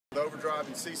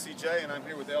driving CCJ, and I'm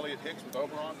here with Elliot Hicks with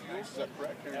Oberon Fuels. Is that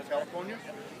correct? Here in California.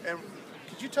 And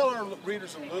could you tell our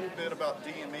readers a little bit about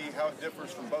DME, how it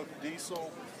differs from both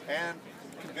diesel and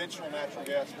conventional natural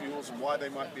gas fuels, and why they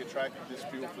might be attracted to this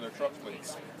fuel for their truck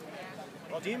fleets?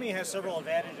 Well, DME has several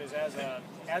advantages as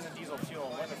a diesel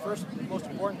fuel. One of the first, most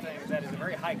important thing is that it's a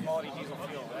very high quality diesel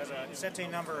fuel. It has a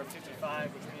cetane number of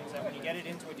 55, which means that when you get it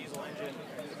into a diesel engine,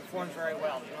 it performs very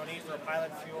well. You don't need for a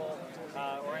pilot fuel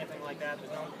or anything like that.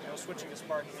 There's no switching to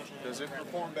spark ignition. Does it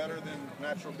perform better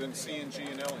than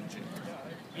CNG and LNG?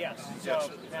 Yes.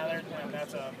 So now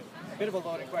that's a bit of a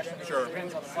loaded question. Sure. It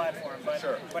depends on the platform, but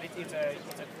sure. But it's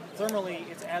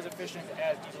thermally it's as efficient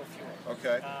as diesel fuel.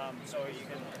 Okay. So you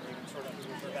can sort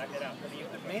of back that out. But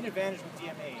the main advantage with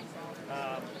DME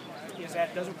is that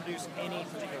it doesn't produce any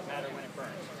particulate matter when it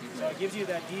burns. So it gives you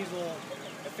that diesel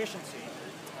efficiency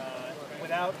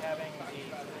without having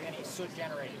any soot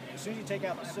generated. And as soon as you take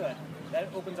out the soot, that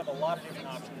opens up a lot of different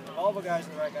options. All the guys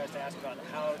are the right guys to ask about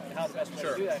how the best way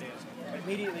to do that is. But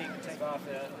immediately you can take off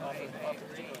the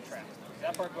particular trap.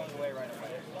 That part goes away right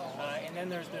away. And then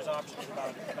there's options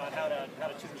about how to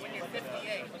tune the engine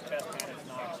to best manage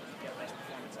NOx and get best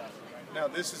performance out of it. Now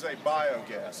this is a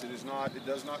biogas. It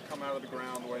does not come out of the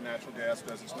ground the way natural gas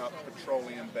does. It's not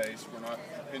petroleum based. We're not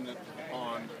dependent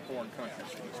on foreign countries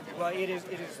for this fuel. Well, it is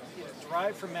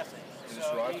derived from methane.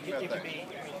 It can be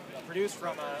produced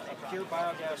from a pure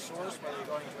biogas source, whether you're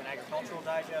going to an agricultural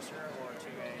digester or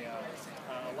to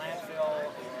a landfill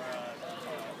or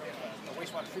a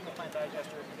wastewater treatment plant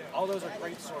digester. All those are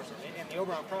great sources, and the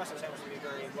Oberon process happens to be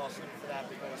very well suited for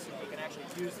that because you can actually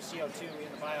use the CO2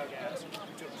 in the biogas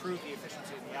to improve the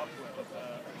efficiency of the output of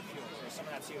the fuel. So some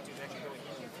of that CO2 is actually going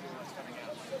into the fuel that's coming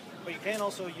out. But you can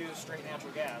also use straight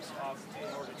natural gas in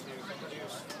order to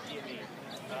produce DME.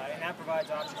 And that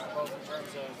provides options both in terms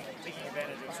of taking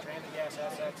advantage of stranded gas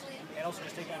assets and also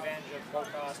just taking advantage of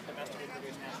low-cost domestically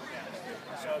produced natural gas.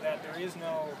 So that there's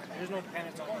no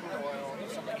dependence on crude oil.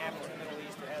 If something happens in the Middle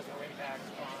East, it has no impact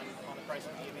on the price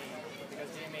of DME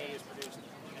because DME is produced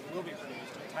and will be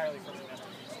produced entirely from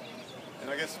domestic use.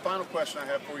 And I guess the final question I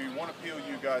have for you, one appeal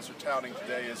you guys are touting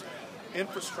today is,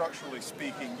 infrastructurally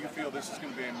speaking, you feel this is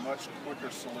going to be a much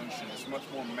quicker solution. It's much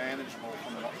more manageable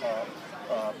from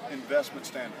an investment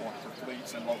standpoint for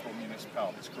fleets and local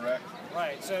municipalities. Correct?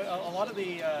 Right. So a lot of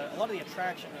the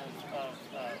attraction of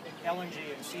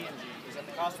LNG and CNG is that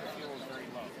the cost of the fuel is very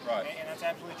low. Right. And that's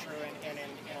absolutely true. And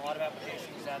in a lot of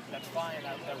applications, that's fine.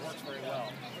 That works very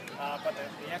well. But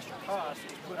the extra cost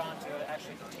is put onto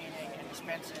actually containing and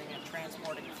dispensing and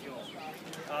transporting the fuel.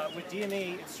 With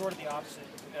DME, it's sort of the opposite.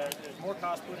 There's more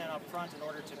cost put in up front in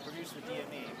order to produce the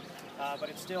DME, but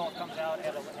it still comes out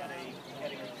at a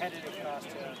competitive cost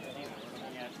to diesel,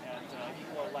 looking at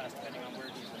equal or less depending on where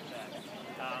diesel is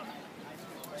at.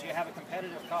 So you have a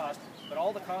competitive cost, but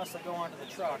all the costs that go onto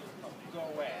the truck go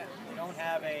away. You don't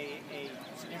have a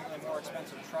significantly more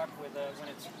expensive truck when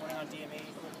it's running on DME.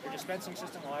 Your dispensing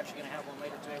system, we're actually going to have one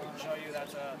later today. We can show you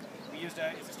it's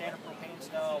a standard propane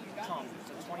style pump.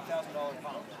 It's a $20,000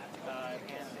 pump,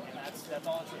 and that's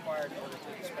all that's required in order to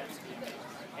dispense DME.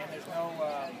 And there's no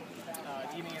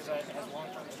DME has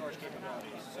long-term storage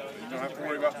capabilities, so you don't have to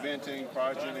worry about venting,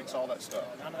 cryogenics, all that stuff.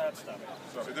 None of that stuff.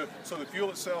 So the fuel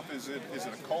itself, is it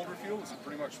a colder fuel? Is it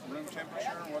pretty much room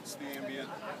temperature? What's the ambient?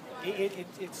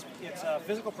 Its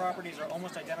physical properties are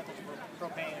almost identical to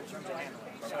propane in terms of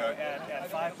handling. So at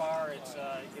 5 bar, it's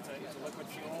a liquid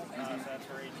fuel, so that's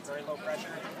very low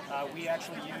pressure. We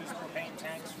actually use propane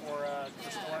tanks for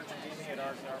storage and DME at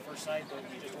our first site. But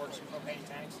we just ordered some propane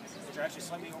tanks, which are actually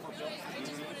slightly overbuilt for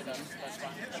DME, but that's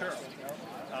fine. Sure.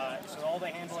 So all the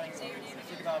handling, when you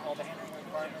think about all the handling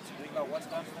requirements, you think about what's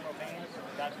done for propane,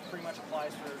 that pretty much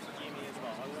applies for DME as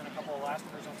well. Other than a couple of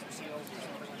elastomers on some seals, there's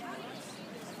pretty much.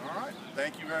 All right.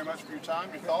 Thank you very much for your time,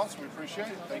 your thoughts. We appreciate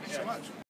it. Thank you so much.